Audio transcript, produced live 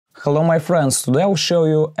Hello my friends, today I'll show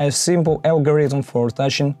you a simple algorithm for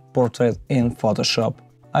touching portrait in Photoshop.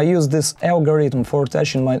 I use this algorithm for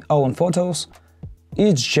touching my own photos.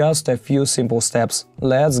 It's just a few simple steps.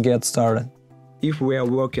 Let's get started. If we are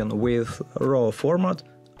working with RAW format,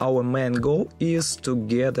 our main goal is to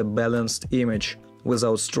get a balanced image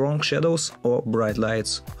without strong shadows or bright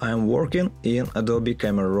lights. I am working in Adobe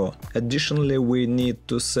Camera Raw. Additionally, we need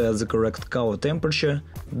to set the correct color temperature.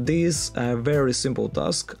 This is a very simple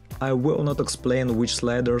task. I will not explain which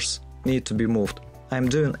sliders need to be moved. I'm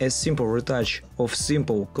doing a simple retouch of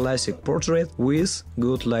simple classic portrait with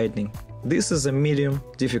good lighting. This is a medium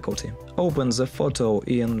difficulty. Open the photo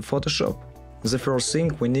in Photoshop. The first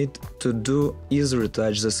thing we need to do is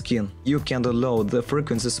retouch the skin. You can download the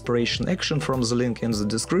frequency separation action from the link in the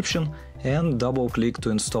description and double-click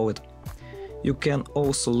to install it. You can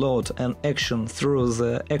also load an action through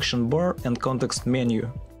the action bar and context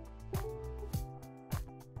menu.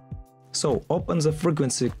 So open the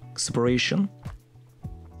frequency separation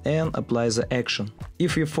and apply the action.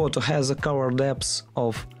 If your photo has a color depth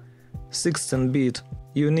of 16-bit,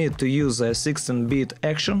 you need to use a 16-bit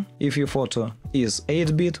action. If your photo is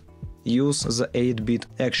 8-bit, use the 8-bit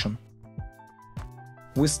action.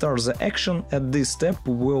 We start the action. At this step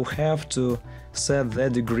we will have to set the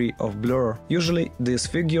degree of blur. Usually this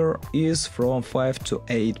figure is from 5 to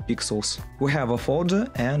 8 pixels. We have a folder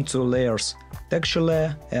and two layers, texture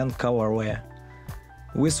layer and color layer.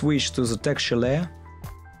 We switch to the texture layer,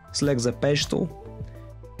 select the patch tool,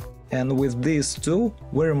 and with this tool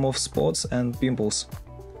we remove spots and pimples.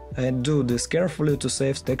 I do this carefully to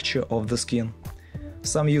save texture of the skin.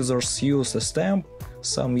 Some users use a stamp,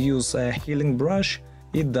 some use a healing brush,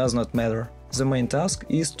 it does not matter. The main task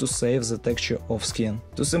is to save the texture of skin.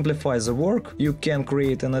 To simplify the work, you can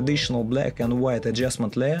create an additional black and white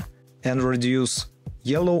adjustment layer and reduce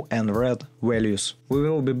yellow and red values. We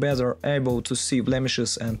will be better able to see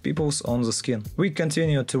blemishes and pimples on the skin. We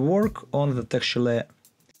continue to work on the texture layer.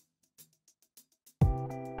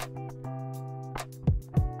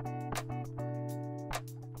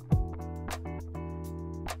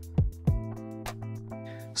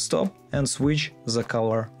 Stop and switch the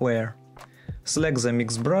color layer. Select the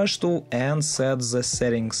mix brush tool and set the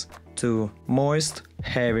settings to moist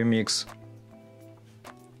heavy mix.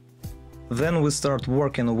 Then we start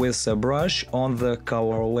working with the brush on the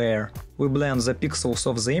color layer. We blend the pixels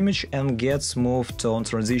of the image and get smooth tone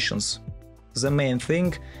transitions. The main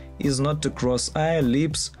thing is not to cross eye,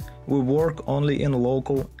 lips, we work only in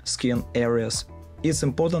local skin areas. It's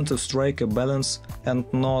important to strike a balance and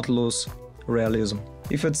not lose realism.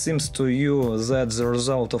 If it seems to you that the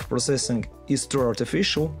result of processing is too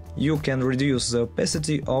artificial, you can reduce the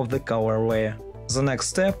opacity of the color layer. The next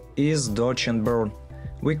step is Dodge&Burn.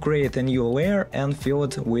 We create a new layer and fill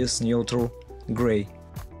it with neutral gray.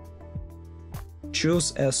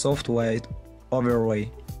 Choose a soft light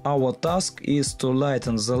overlay. Our task is to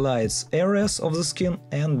lighten the light areas of the skin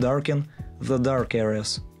and darken the dark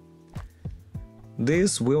areas.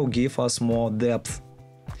 This will give us more depth.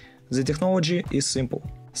 The technology is simple.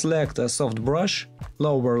 Select a soft brush,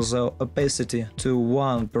 lower the opacity to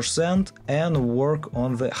 1% and work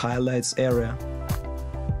on the highlights area.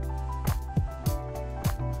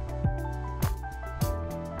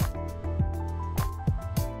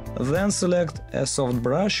 Then select a soft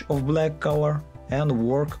brush of black color and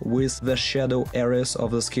work with the shadow areas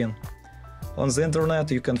of the skin. On the internet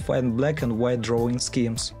you can find black and white drawing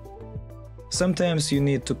schemes. Sometimes you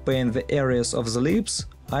need to paint the areas of the lips,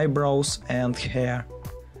 eyebrows and hair.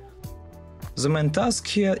 The main task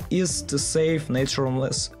here is to save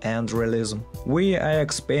naturalness and realism. We are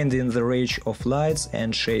expanding the range of lights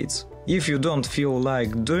and shades. If you don't feel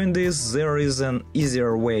like doing this, there is an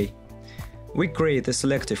easier way. We create a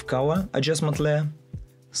selective color adjustment layer,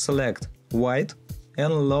 select white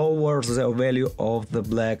and lower the value of the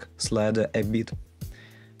black slider a bit.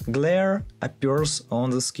 Glare appears on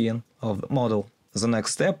the skin of the model. The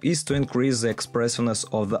next step is to increase the expressiveness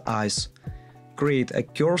of the eyes. Create a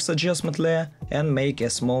curves adjustment layer and make a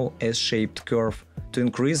small S-shaped curve to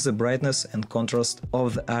increase the brightness and contrast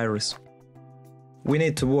of the iris. We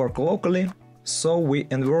need to work locally, so we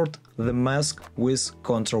invert the mask with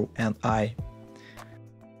Ctrl and I.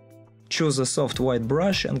 Choose a soft white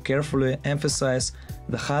brush and carefully emphasize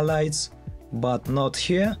the highlights, but not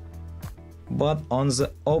here, but on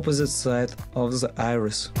the opposite side of the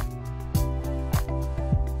iris.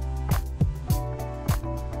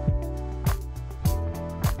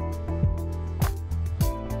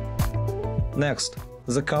 Next,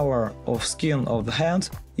 the color of skin of the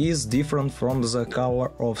hand is different from the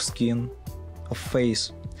color of skin of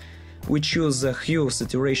face. We choose the hue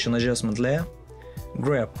saturation adjustment layer,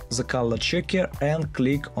 Grab the color checker and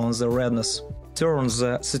click on the redness. Turn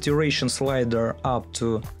the saturation slider up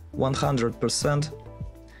to 100%.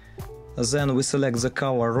 Then we select the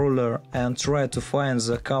color ruler and try to find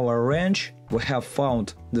the color range. We have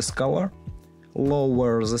found this color.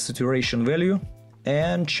 Lower the saturation value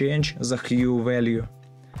and change the hue value.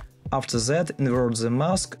 After that, invert the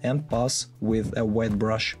mask and pass with a white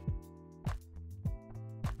brush.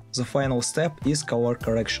 The final step is color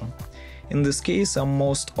correction. In this case, I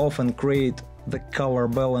most often create the color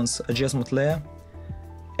balance adjustment layer.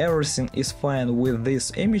 Everything is fine with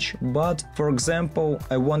this image, but for example,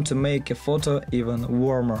 I want to make a photo even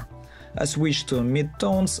warmer. I switch to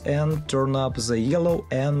mid-tones and turn up the yellow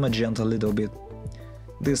and magenta a little bit.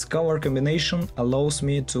 This color combination allows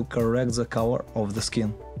me to correct the color of the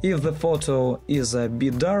skin. If the photo is a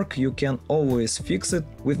bit dark, you can always fix it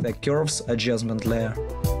with a curves adjustment layer.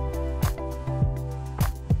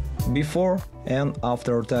 Before and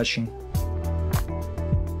after retouching.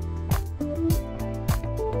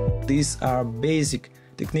 These are basic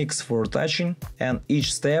techniques for retouching, and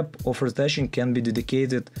each step of retouching can be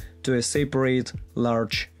dedicated to a separate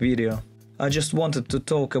large video. I just wanted to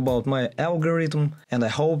talk about my algorithm, and I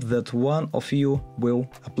hope that one of you will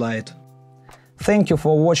apply it. Thank you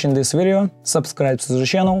for watching this video, subscribe to the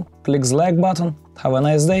channel, click the like button, have a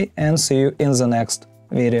nice day and see you in the next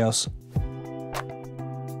videos.